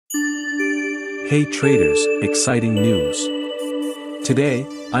Hey traders, exciting news. Today,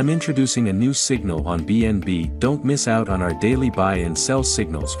 I'm introducing a new signal on BNB. Don't miss out on our daily buy and sell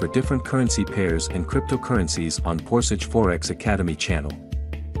signals for different currency pairs and cryptocurrencies on Porsche Forex Academy channel.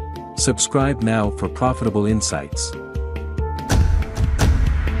 Subscribe now for profitable insights.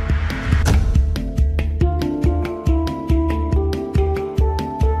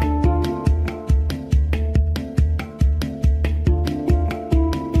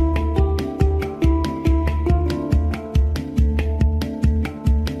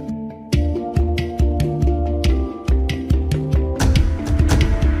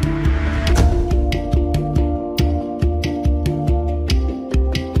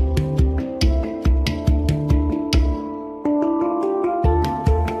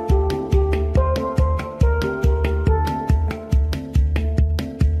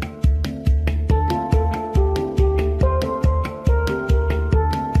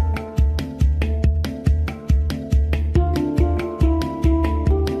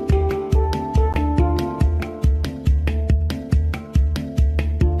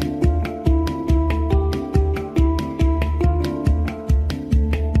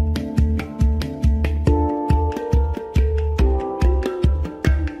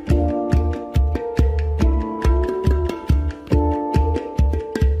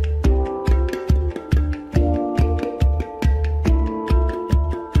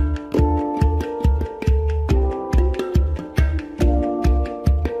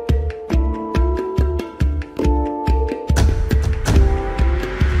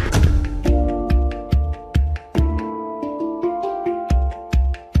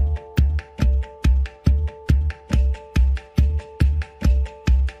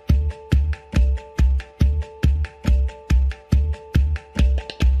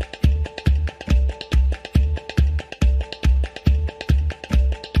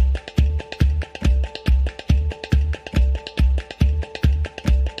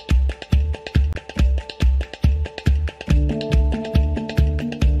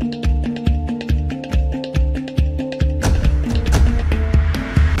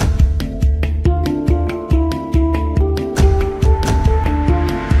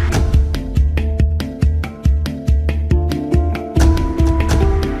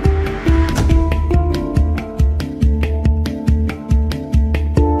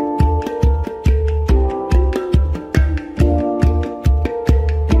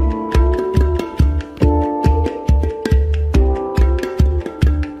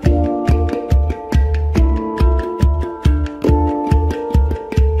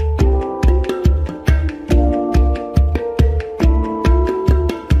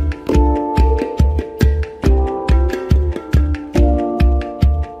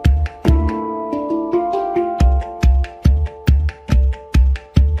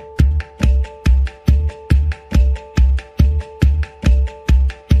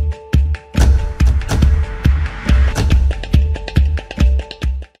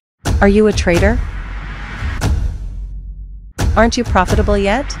 Are you a trader? Aren't you profitable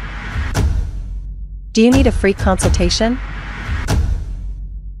yet? Do you need a free consultation?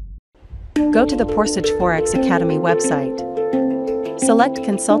 Go to the Porsche Forex Academy website. Select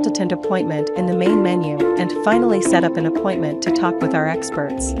Consultant Appointment in the main menu and finally set up an appointment to talk with our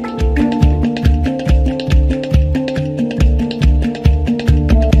experts.